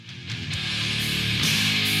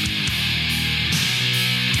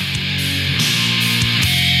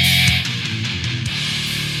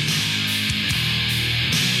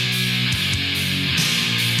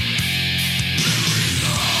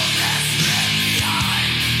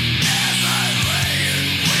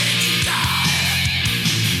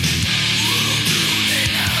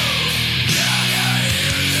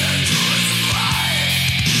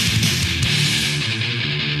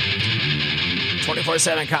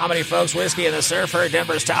24/7 comedy, folks. Whiskey and the Surfer,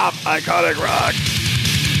 Denver's top iconic rock.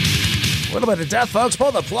 A little bit of death, folks.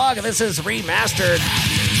 Pull the plug. This is remastered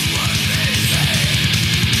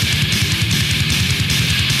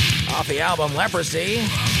off the album Leprosy.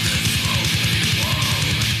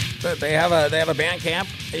 But they have a Bandcamp.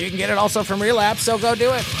 You can get it also from Relapse, so go do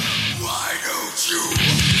it. Why don't you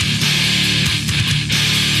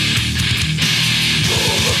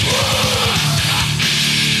pull the plug?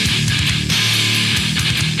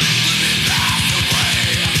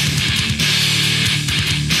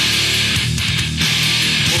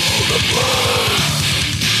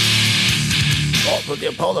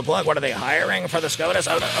 Pull the plug. What are they hiring for the SCOTUS?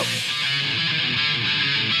 Oh, no.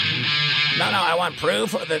 No, I want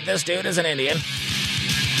proof that this dude is an Indian.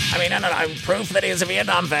 I mean, no. Proof that he's a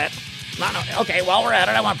Vietnam vet. No. Okay, while we're at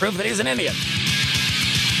it, I want proof that he's an Indian.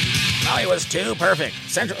 No, he was too perfect.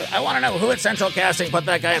 I want to know who at Central Casting put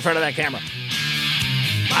that guy in front of that camera.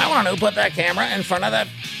 I want to know who put that camera in front of that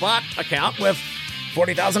bot account with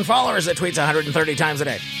 40,000 followers that tweets 130 times a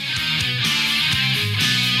day.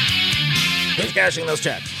 Who's cashing those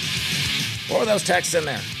checks? What were those texts in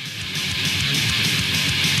there?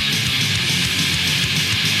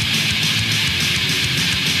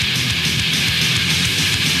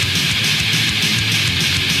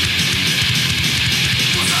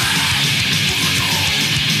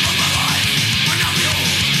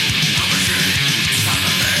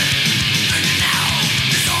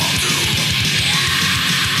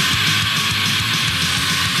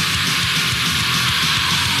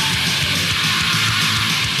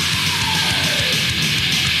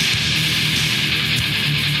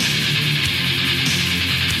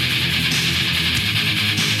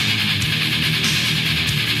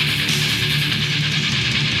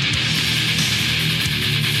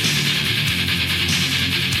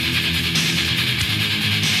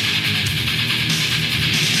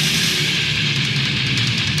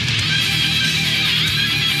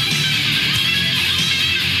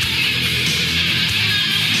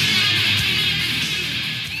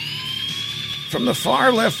 From the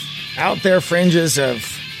far left out there fringes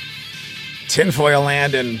of tinfoil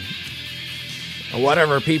land and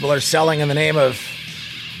whatever people are selling in the name of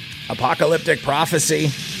apocalyptic prophecy,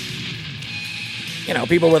 you know,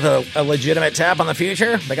 people with a legitimate tap on the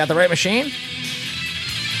future, they got the right machine.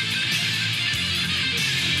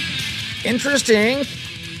 Interesting.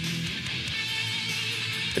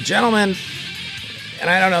 The gentleman, and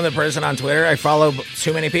I don't know the person on Twitter, I follow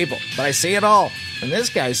too many people, but I see it all. And this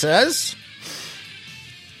guy says,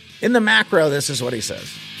 in the macro, this is what he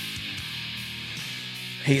says.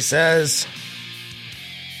 He says,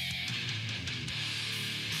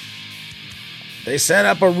 they set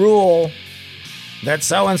up a rule that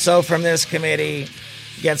so-and-so from this committee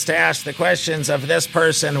gets to ask the questions of this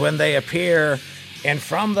person when they appear, and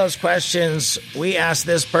from those questions we ask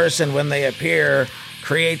this person when they appear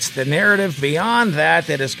creates the narrative beyond that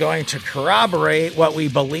is going to corroborate what we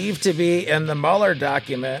believe to be in the Mueller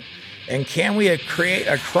document. And can we create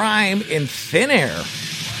a crime in thin air?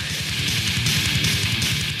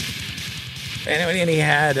 And he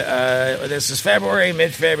had, this is February,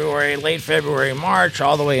 mid-February, late February, March,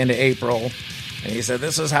 all the way into April. And he said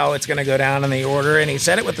this is how it's going to go down in the order. And he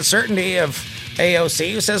said it with the certainty of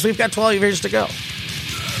AOC, who says we've got 12 years to go.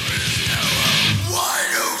 Why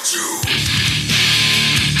don't you?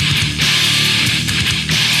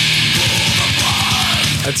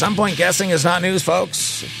 At some point, guessing is not news,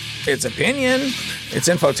 folks. It's opinion, it's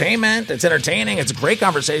infotainment, it's entertaining, it's a great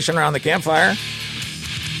conversation around the campfire.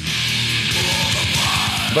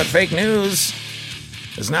 But fake news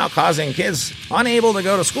is now causing kids unable to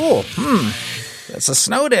go to school. That's a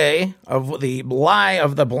snow day of the lie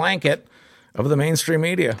of the blanket of the mainstream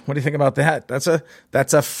media. What do you think about that? That's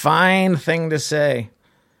a fine thing to say.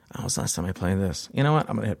 Oh, was the last time I played this? You know what?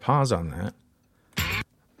 I'm going to hit pause on that.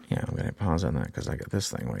 Yeah, I'm going to pause on that because I got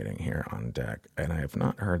this thing waiting here on deck, and I have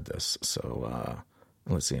not heard this, so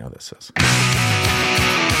let's see how this is.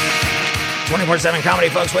 24/7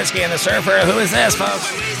 comedy, folks. Whiskey and the Surfer. Who is this, folks?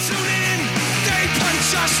 When we tune in, they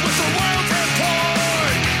punch us with a world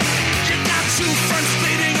report. You got two fronts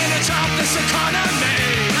bleeding in a jobless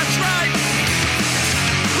economy. That's right.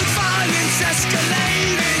 With violence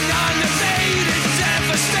escalating, unabated,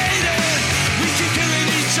 devastated. We keep killing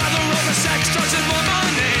each other over sex, drugs, and more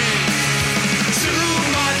money. Too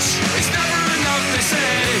much is never enough, they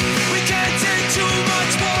say. We can't take too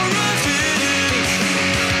much more of it.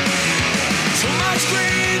 Too much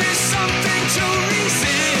greed is something to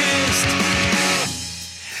resist.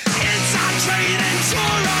 It's our train and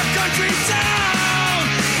tore our country down.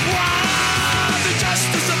 Wow, the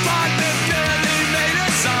Justice Department barely made a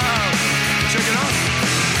sound. Check it out.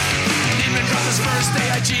 First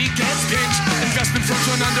AIG gets pinched, investment firms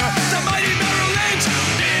run under the mighty Merrill Lynch.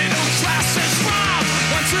 Middle class is robbed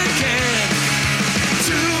once again.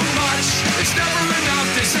 Too much, it's never enough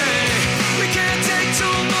to say. We can't take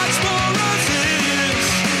too much more of this.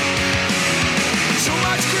 So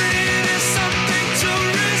much greed is something to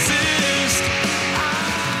resist.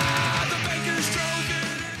 The bankers drove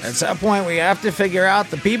it. At some point, we have to figure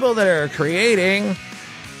out the people that are creating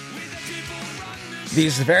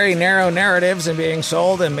these very narrow narratives and being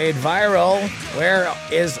sold and made viral. Where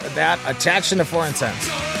is that attached into Foreign Sense?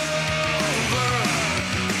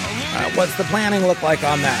 What's the planning look like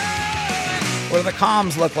on that? What do the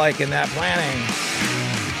comms look like in that planning?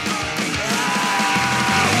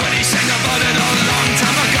 When he sang about it a long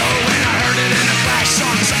time ago, when I heard it in a Clash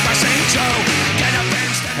song sung by St. Joe, get up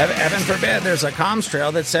and stand. Heaven forbid there's a comms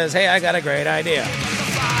trail that says, hey, I got a great idea.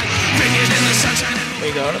 Bring it in the sunshine. We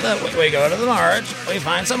go to the march, we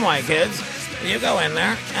find some white kids, you go in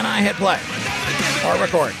there, and I hit play. Or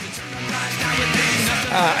record.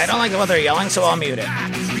 I don't like what they're yelling, so I'll mute it.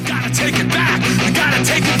 We gotta take it back. We gotta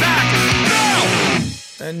take it back.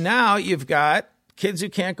 No! And now you've got kids who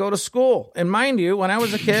can't go to school. And mind you, when I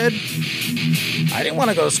was a kid, I didn't want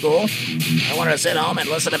to go to school. I wanted to sit home and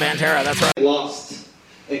listen to Pantera. That's right. Lost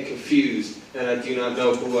and confused, and I do not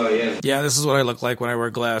know who I am. Yeah, this is what I look like when I wear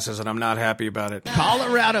glasses, and I'm not happy about it.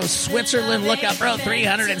 Colorado, Switzerland, look up, bro.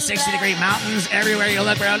 360-degree mountains everywhere you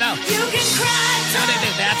look, bro. No. You can cry. No,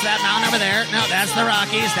 dude, that's that mountain over there. No, that's the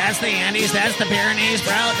Rockies. That's the Andes. That's the Pyrenees,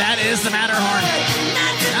 bro. That is the Matterhorn.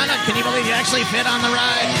 No, can you believe you actually fit on the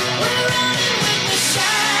ride?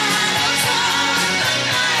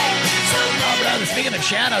 Oh, brother, speaking of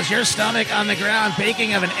shadows, your stomach on the ground,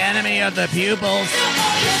 baking of an enemy of the pupils.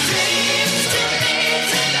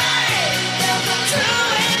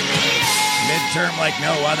 Midterm like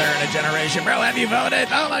no other in a generation. Bro, have you voted?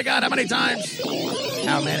 Oh, my God, how many times?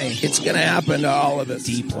 How many? It's going to happen to all of us.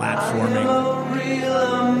 Deplatforming.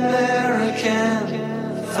 Real American,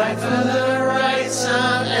 fight for the rights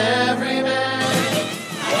of every man.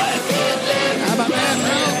 How about that,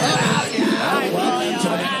 bro? Welcome to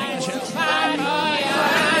the show.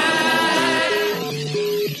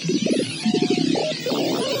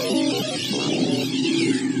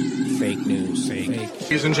 Fake news. Fake.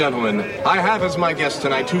 Ladies and gentlemen, I have as my guests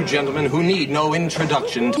tonight two gentlemen who need no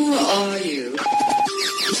introduction. Who are you?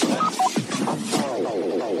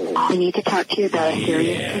 I need to talk to you about a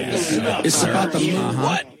serious concern. It's about the moon.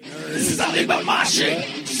 What? This is nothing but moshing.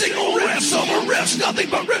 Single riffs over riffs. Nothing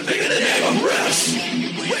but riffing in the name of riffs.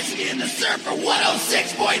 Whiskey in the surf for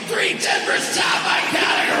 106.3 Denver's top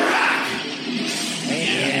iconic rock.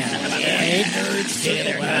 Hey, nerds.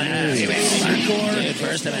 Together. Hardcore.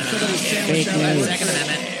 First Amendment. Second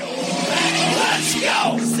Amendment. Let's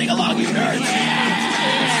go. Sing along, you nerds.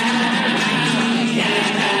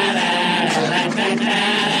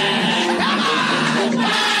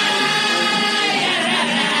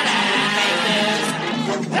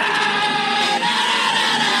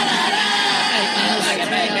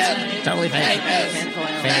 Totally fake.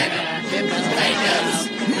 Fake.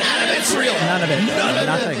 None of it's real. None of it.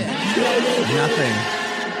 Nothing. Nothing.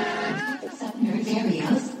 What's up, nerd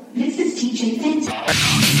Darius? This is DJ Fenton.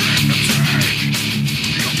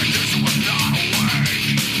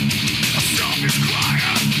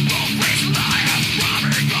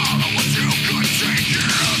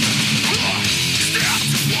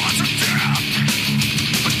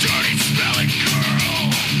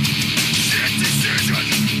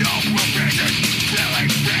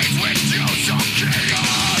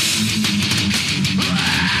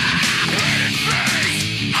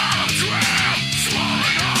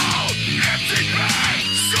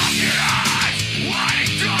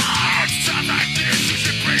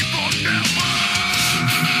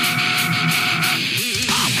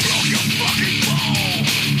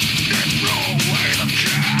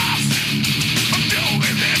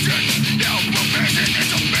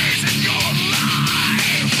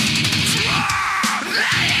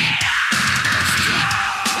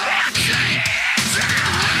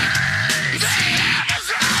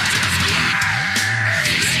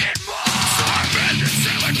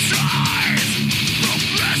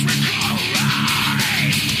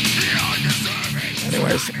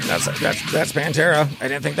 That's Pantera. I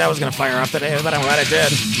didn't think that was going to fire off today, but I'm glad it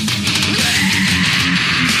did.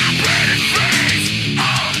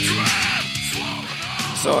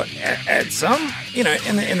 So at some,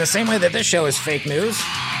 in the same way that this show is fake news,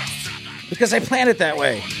 because I planned it that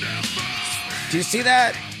way. Do you see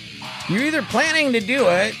that? You're either planning to do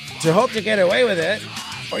it to hope to get away with it,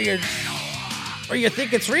 or you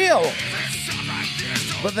think it's real.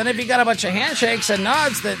 But then if you got a bunch of handshakes and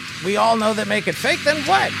nods that we all know that make it fake, then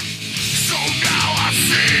what? So now I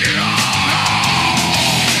see it all.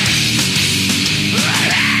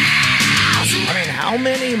 I mean, how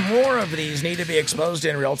many more of these need to be exposed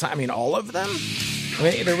in real time? I mean, all of them? I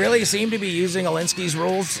mean, they really seem to be using Alinsky's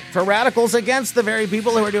rules for radicals against the very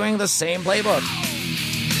people who are doing the same playbook.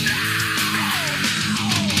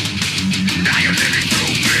 Now you're living through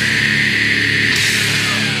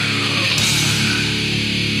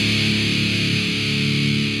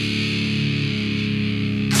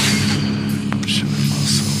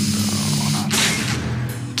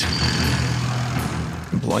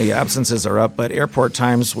Employee absences are up, but airport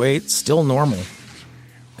times wait still normal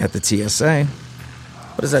at the TSA.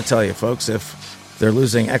 What does that tell you, folks? If they're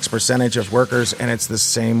losing X percentage of workers and it's the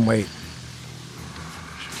same wait.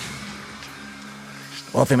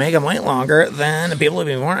 Well, if they make them wait longer, then people will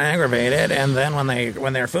be more aggravated, and then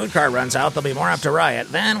when their food cart runs out, they'll be more apt to riot.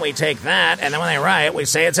 Then we take that, and then when they riot, we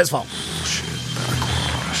say it's his fault.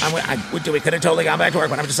 We could have totally gone back to work,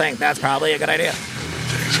 but I'm just saying that's probably a good idea.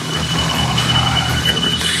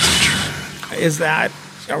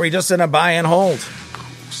 Are we just in a buy and hold?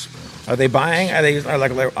 Are they buying? Are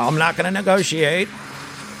like, I'm not going to negotiate.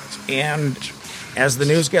 And as the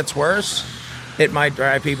news gets worse, it might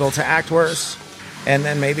drive people to act worse. And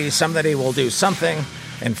then maybe somebody will do something.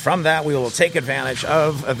 And from that, we will take advantage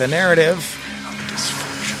of the narrative.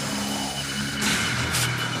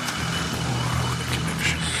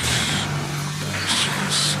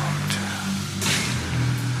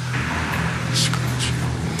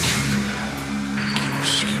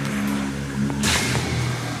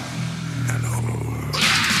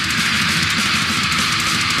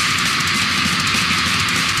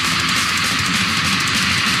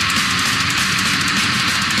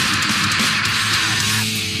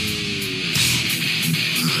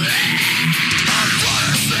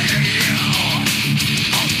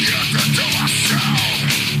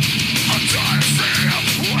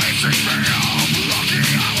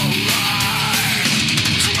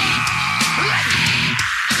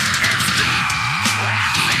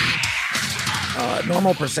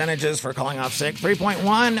 Normal percentages for calling off sick,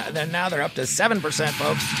 3.1, then now they're up to 7%,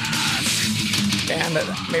 folks. And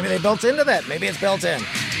maybe they built into that. Maybe it's built in.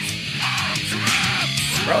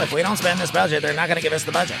 Bro, if we don't spend this budget, they're not going to give us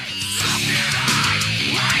the budget.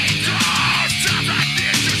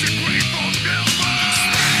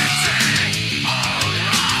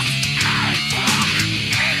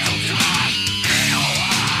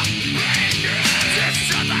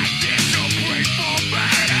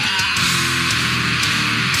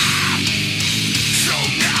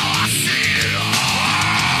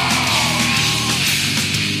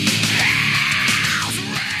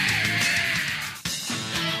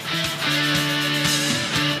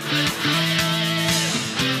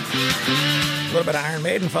 A little bit of Iron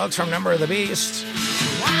Maiden, folks, from Number of the Beast.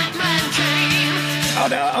 White man came. Oh,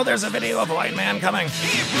 no. Oh, there's a video of a white man coming.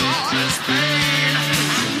 He brought us pain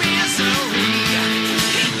and misery.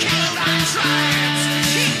 He killed our tribes.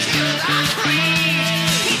 He killed our creed.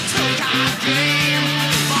 He took our game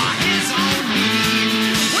for his own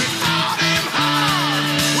need. We fought him hard.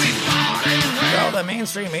 We fought him well. Well, the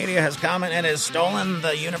mainstream media has come and has stolen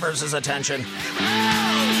the universe's attention.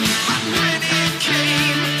 But when it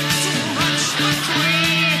came to rush the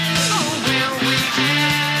queen, oh, will we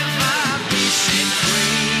ever be set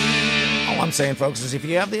free? All I'm saying, folks, is if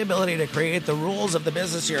you have the ability to create the rules of the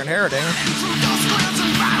business you're inheriting,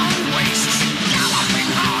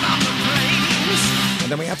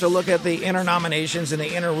 and then we have to look at the inner nominations and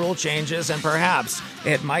the inner rule changes, and perhaps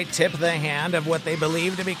it might tip the hand of what they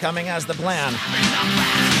believe to be coming as the plan.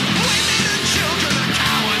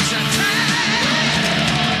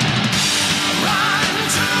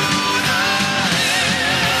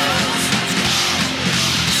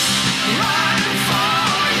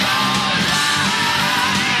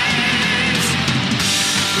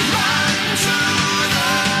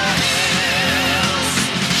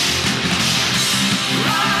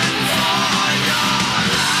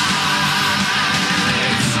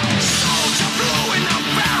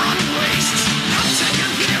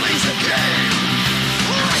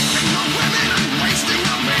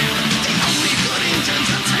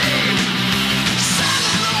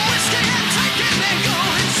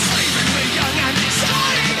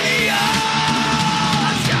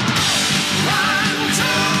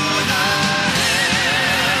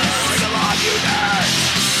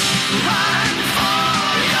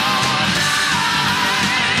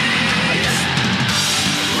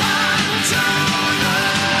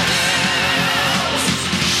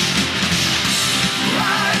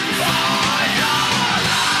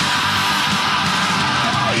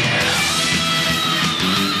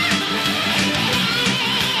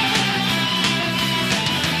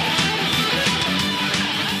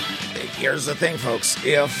 here's the thing, folks.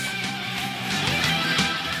 If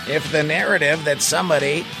the narrative that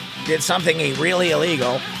somebody did something really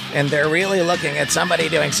illegal, and they're really looking at somebody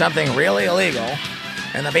doing something really illegal,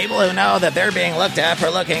 and the people who know that they're being looked at for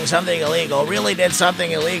looking something illegal really did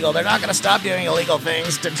something illegal, they're not going to stop doing illegal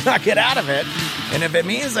things to not get out of it. And if it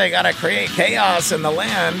means they got to create chaos in the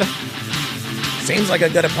land, seems like a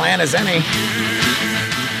good a plan as any.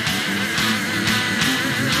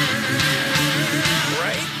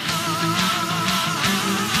 Right?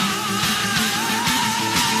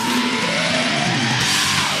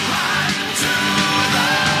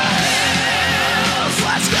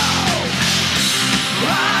 Let's go!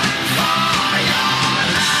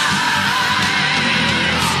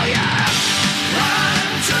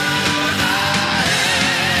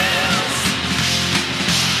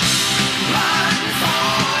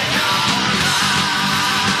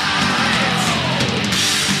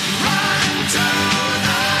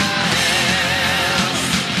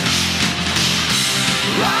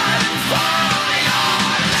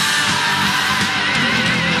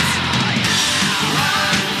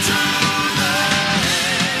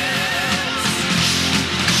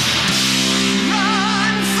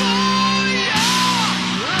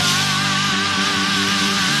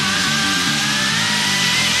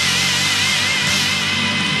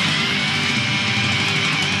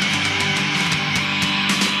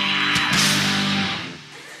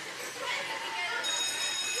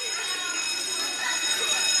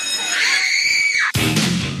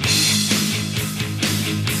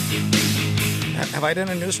 Have I done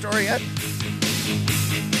a news story yet?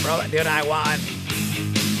 Bro, dude, I want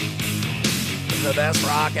the best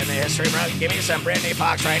rock in the history, bro. Give me some Britney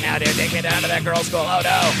Fox right now, dude. Take me down to that girls' school. Oh,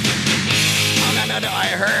 no. Oh, no.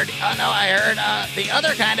 I heard the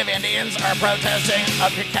other kind of Indians are protesting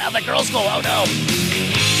a Catholic girls' school. Oh, no.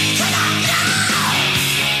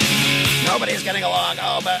 Nobody's getting along.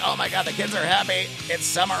 Oh, my God, the kids are happy. It's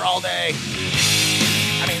summer all day.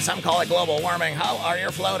 I mean, some call it global warming. How are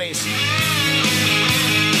your floaties?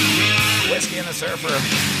 Whiskey and the Surfer.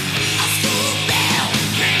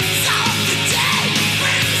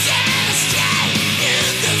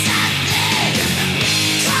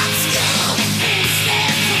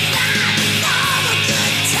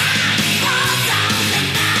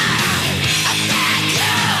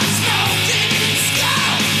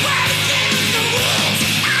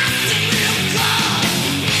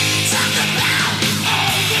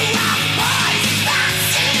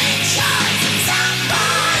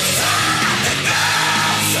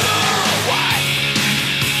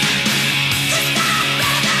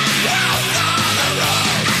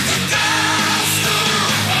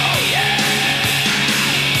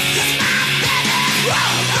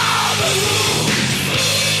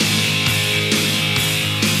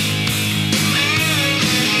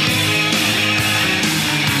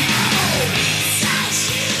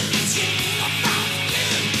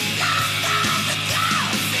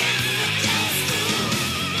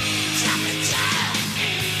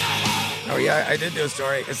 I did do a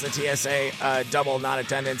story. It's the TSA double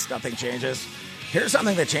non-attendance. Nothing changes. Here's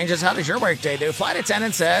something that changes. How does your workday do? Flight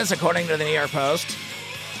attendant says, according to the New York Post,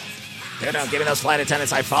 give me those flight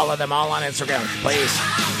attendants. I follow them all on Instagram, please.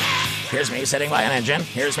 Here's me sitting by an engine.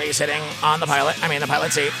 Here's me sitting on the pilot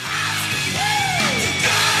seat.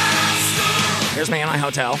 Here's me in my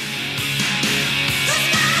hotel.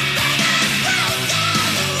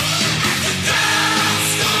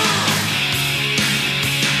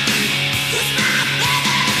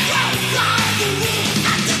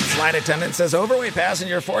 Flight attendant says overweight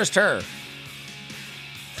passenger forced her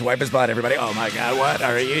to wipe his butt, everybody. Oh my God, what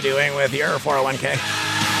are you doing with your 401k?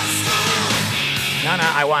 No,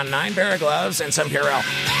 I want 9 pair of gloves and some Purell.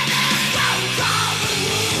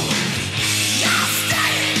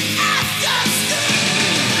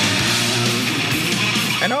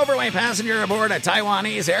 An overweight passenger aboard a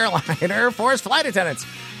Taiwanese airliner forced flight attendants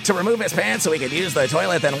to remove his pants so he could use the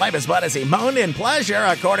toilet, then wipe his butt as he moaned in pleasure,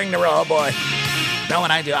 according to Oh boy. You know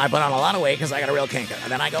what I do? I put on a lot of weight because I got a real kink. And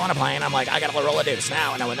then I go on a plane, I'm like, I got to roll a deuce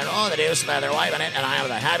now. And when they're rolling the deuce, they're wiping it, and I am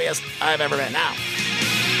the happiest I've ever been now.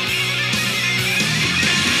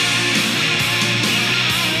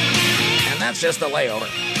 And that's just the layover.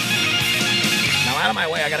 Now, out of my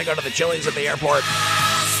way, I got to go to the Chili's at the airport.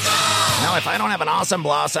 Now, if I don't have an awesome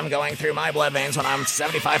blossom going through my blood veins when I'm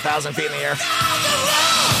 75,000 feet in the air.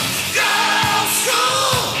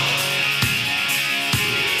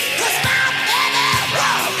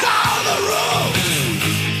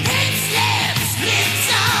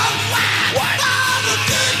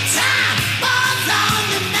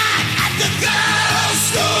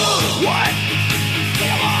 What?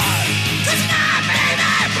 Come on!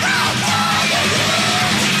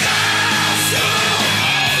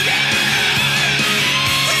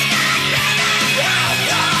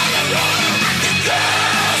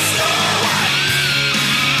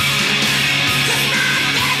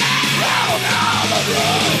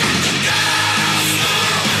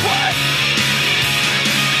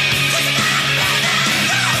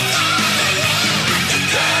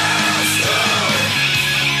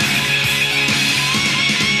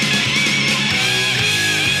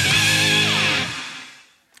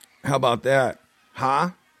 How about that?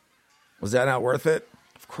 Huh? Was that not worth it?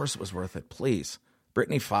 Of course it was worth it. Please.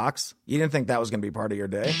 Brittany Fox? You didn't think that was going to be part of your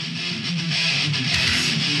day?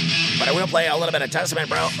 But I will play a little bit of Testament,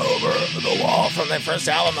 bro. Over the Wall from their first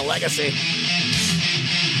album, The Legacy.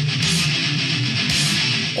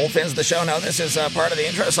 Old fans of the show know this is part of the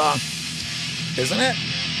intro song. Isn't it?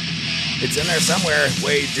 It's in there somewhere,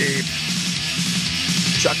 way deep.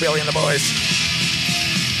 Chuck Billy and the Boys.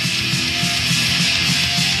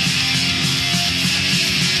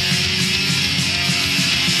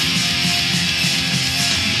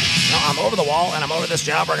 I'm over the wall, and I'm over this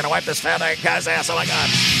job. We're going to wipe this fat guy's ass. Oh, my God.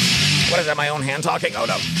 What is that, my own hand talking? Oh,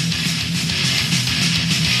 no.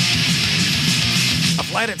 A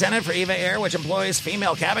flight attendant for Eva Air, which employs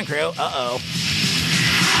female cabin crew. Uh-oh.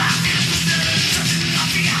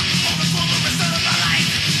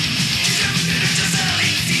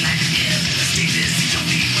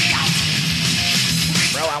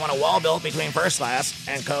 Bro, I want a wall built between first class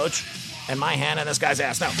and coach and my hand and this guy's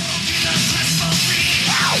ass. No. Ow.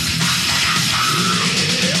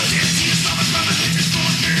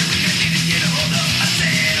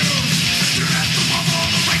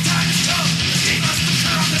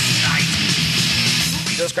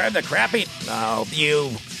 Describe the crappy... Oh, you...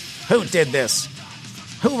 Who did this?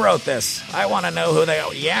 Who wrote this? I want to know who they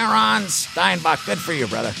are. Yaron Steinbach. Good for you,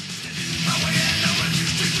 brother.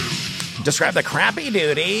 Describe the crappy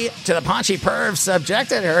duty to the paunchy perv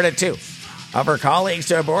subjected, heard it too, of her colleagues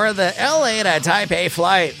to aboard the LA to Taipei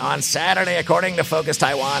flight on Saturday, according to Focus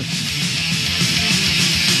Taiwan.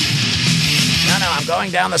 No, I'm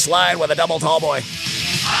going down the slide with a double tall boy.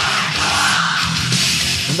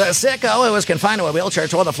 The sicko, who was confined to a wheelchair,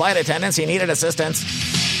 told the flight attendants he needed assistance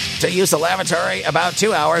to use the lavatory about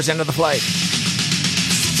 2 hours into the flight.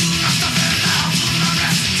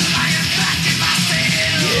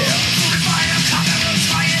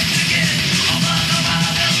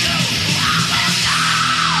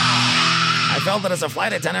 I felt that as a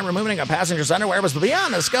flight attendant, removing a passenger's underwear was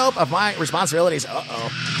beyond the scope of my responsibilities. Uh-oh.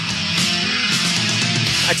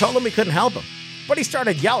 I told him we couldn't help him, but he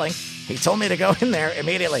started yelling. He told me to go in there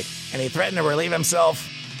immediately, and he threatened to relieve himself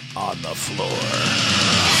on the floor.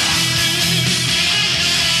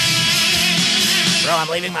 Bro, I'm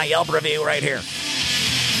leaving my Yelp review right here.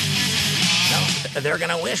 No, they're going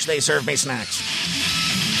to wish they served me snacks.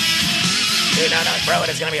 Dude, no, bro, it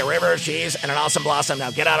is going to be a river of cheese and an awesome blossom.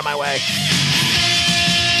 Now, get out of my way.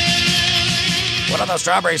 What are those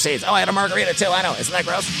strawberry seeds? Oh, I had a margarita, too. I know. Isn't that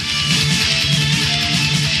gross?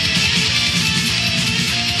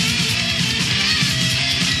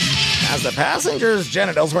 As the passengers'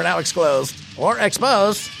 genitals were now exposed,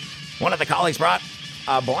 one of the colleagues brought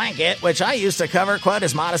a blanket, which I used to cover, quote,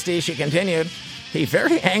 his modesty, she continued. He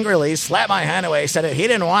very angrily slapped my hand away, said that he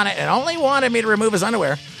didn't want it and only wanted me to remove his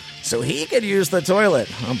underwear so he could use the toilet.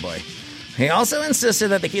 Oh, boy. He also insisted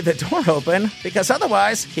that they keep the door open because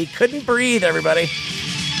otherwise he couldn't breathe, everybody.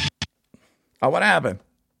 Oh, what happened?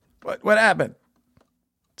 What happened?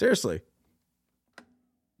 Seriously.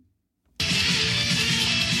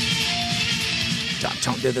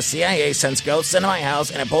 Don't do the CIA sends ghosts into my house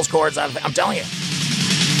and it pulls cords out of it. I'm telling you.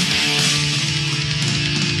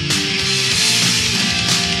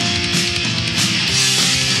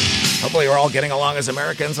 Hopefully we're all getting along as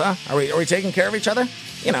Americans, huh? Are we taking care of each other?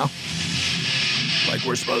 You know, like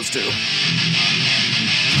we're supposed to.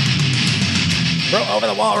 Bro, over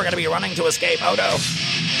the wall, we're going to be running to escape. Oh, no.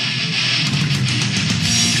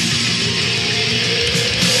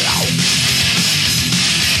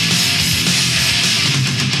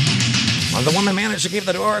 Well, the woman managed to keep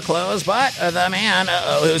the door closed, but the man,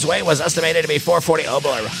 whose weight was estimated to be 440, oh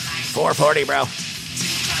boy, 440, bro.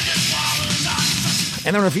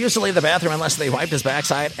 And then refused to leave the bathroom unless they wiped his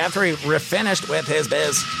backside after he finished with his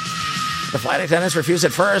biz. The flight attendants refused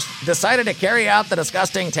at first, decided to carry out the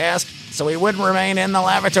disgusting task so he wouldn't remain in the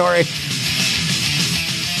lavatory.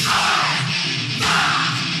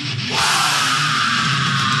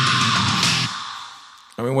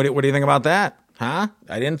 I mean, what do you think about that? Huh?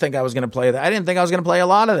 I didn't think I was going to play that. I didn't think I was going to play a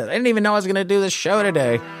lot of it. I didn't even know I was going to do this show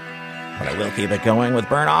today. But I will keep it going with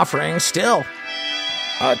burnt offerings still.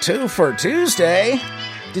 2 for Tuesday.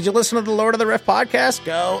 Did you listen to the Lord of the Riff podcast?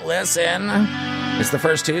 Go listen. It's the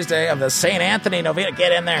first Tuesday of the St. Anthony Novena.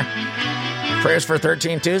 Get in there. Prayers for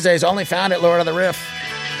 13 Tuesdays only found at Lord of the Riff.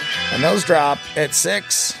 And those drop at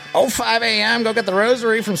 6:05 a.m. Go get the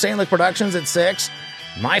Rosary from St. Luke Productions at 6.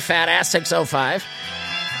 My fat ass 6:05.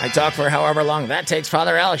 I talk for however long that takes.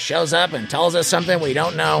 Father Alex shows up and tells us something we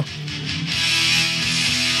don't know.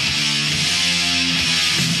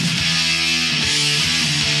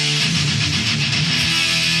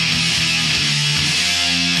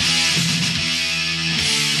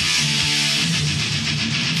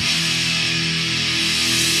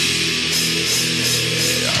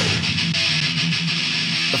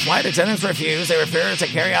 flight attendants refused. They refused to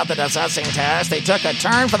carry out the dissecting task. They took a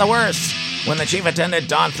turn for the worse when the chief attendant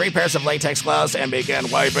donned 3 pairs of latex gloves and began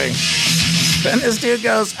wiping. Then this dude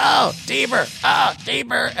goes, oh, deeper,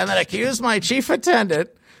 and then accused my chief attendant.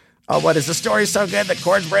 Oh, what is the story so good? The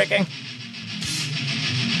cord's breaking.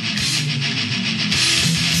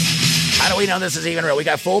 How do we know this is even real? We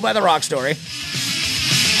got fooled by the rock story.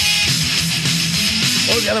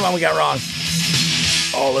 What was the other one we got wrong?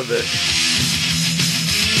 All of it.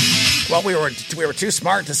 Well, we were too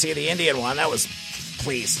smart to see the Indian one. That was,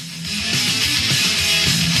 please.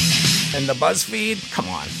 And the BuzzFeed, come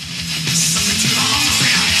on.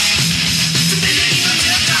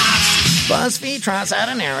 BuzzFeed trots out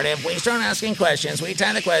a narrative. We start asking questions. We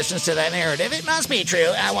tie the questions to that narrative. It must be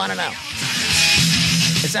true. I want to know.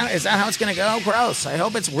 Is that how it's going to go? Gross. I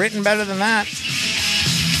hope it's written better than that.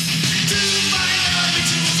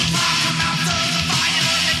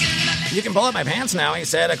 You can pull up my pants now, he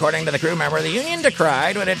said, according to the crew member. The union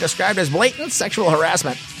decried what it described as blatant sexual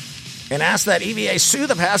harassment and asked that EVA sue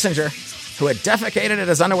the passenger who had defecated in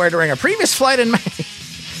his underwear during a previous flight in May.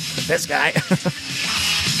 This guy.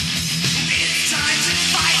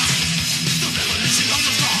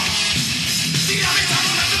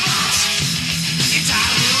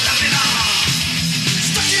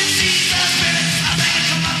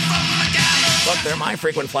 Look, they're my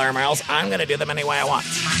frequent flyer miles. I'm going to do them any way I want.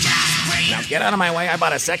 Now get out of my way. I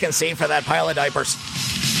bought a second seat for that pile of diapers.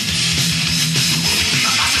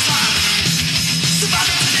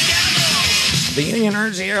 The union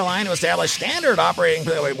urged the airline to establish standard operating.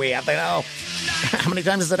 We have to know how many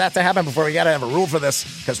times does it have to happen before we got to have a rule for this?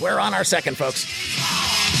 Because we're on our second, folks.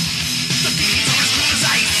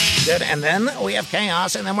 Good. And then we have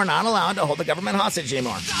chaos, and then we're not allowed to hold the government hostage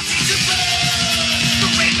anymore.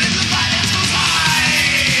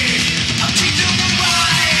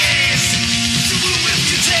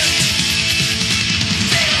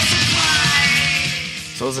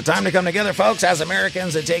 So it's the time to come together, folks, as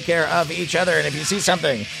Americans, and take care of each other. And if you see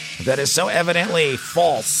something that is so evidently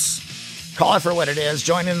false, call it for what it is.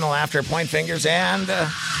 Join in the laughter, point fingers, and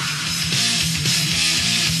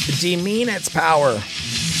demean its power.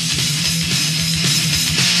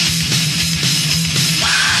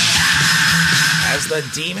 As the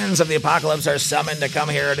demons of the apocalypse are summoned to come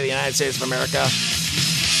here to the United States of America,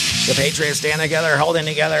 the patriots stand together, holding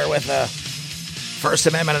together with the First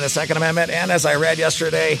Amendment and the Second Amendment. And as I read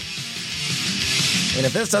yesterday, and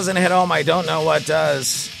if this doesn't hit home, I don't know what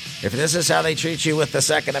does. If this is how they treat you with the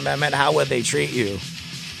Second Amendment, how would they treat you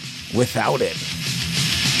without it?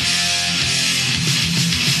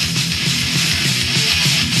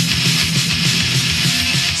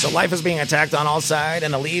 So life is being attacked on all sides,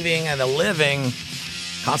 and the living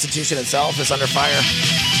Constitution itself is under fire.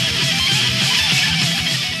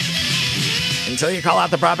 Until you call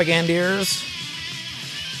out the propagandeers,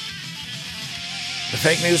 the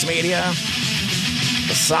fake news media,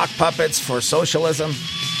 the sock puppets for socialism,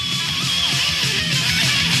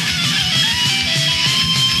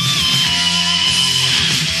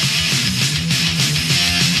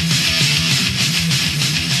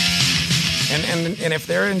 and if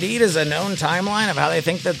there indeed is a known timeline of how they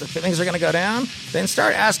think that the things are going to go down, then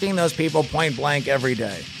start asking those people point blank every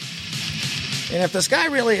day. And if the sky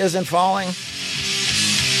really isn't falling,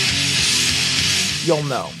 you'll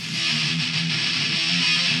know.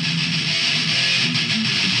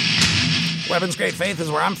 Weapons Great Faith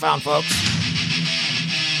is where I'm found, folks.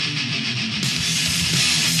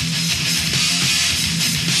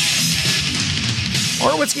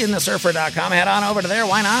 Or whiskeyandthesurfer.com. Head on over to there.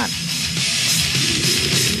 Why not?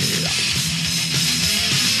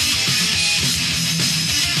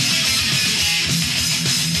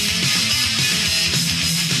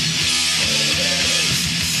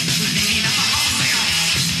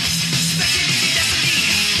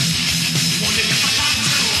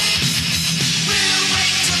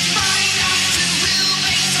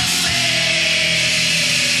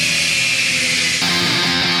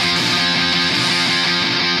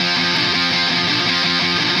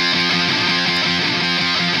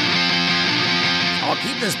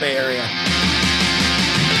 This Bay Area. A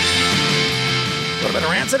little bit of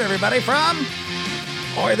Rancid, everybody, from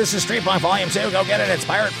this is Street Punk Volume 2. Go get it. It's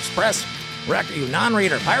Pirates Press Record, you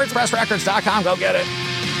non-reader. PiratesPressRecords.com. Go get it.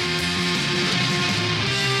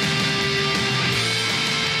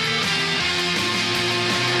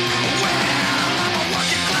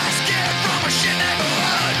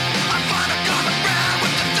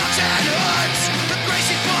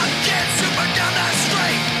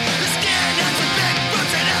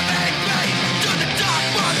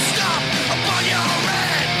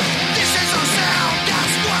 This is our sound,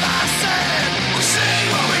 that's what I said. We see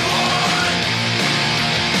what we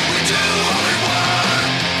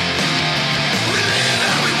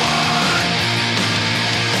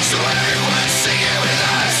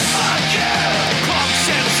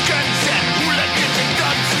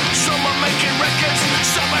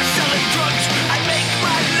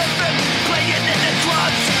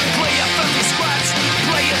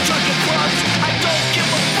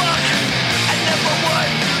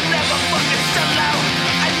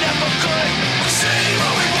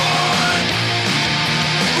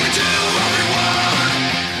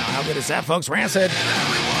that, folks? Rancid.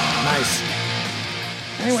 Nice.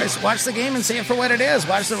 Anyways, watch the game and see it for what it is.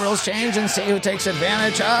 Watch the rules change and see who takes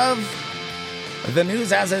advantage of the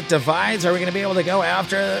news as it divides. Are we going to be able to go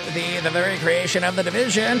after the very creation of the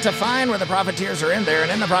division to find where the profiteers are in there?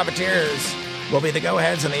 And in the profiteers will be the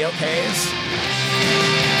go-aheads and the okays.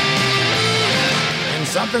 And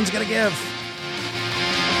something's going to give.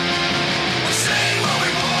 We say what we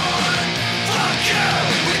want. Fuck you.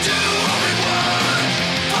 We do what we want.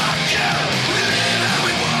 Fuck you. We live how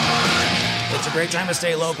we want. It's a great time to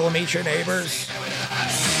stay local, meet your neighbors.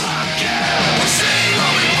 Fuck you. We say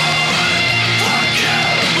what we want. Fuck you.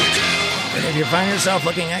 We do what we And if you find yourself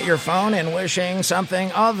looking at your phone and wishing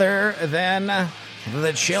something other than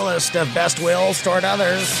the chillest of best wills toward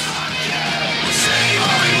others,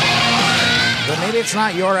 but maybe it's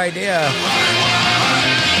not your idea.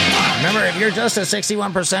 Remember, if you're just a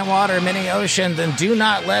 61% water mini ocean, then do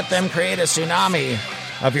not let them create a tsunami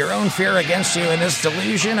of your own fear against you in this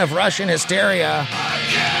delusion of Russian hysteria.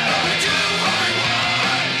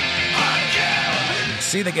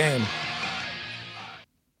 See the game.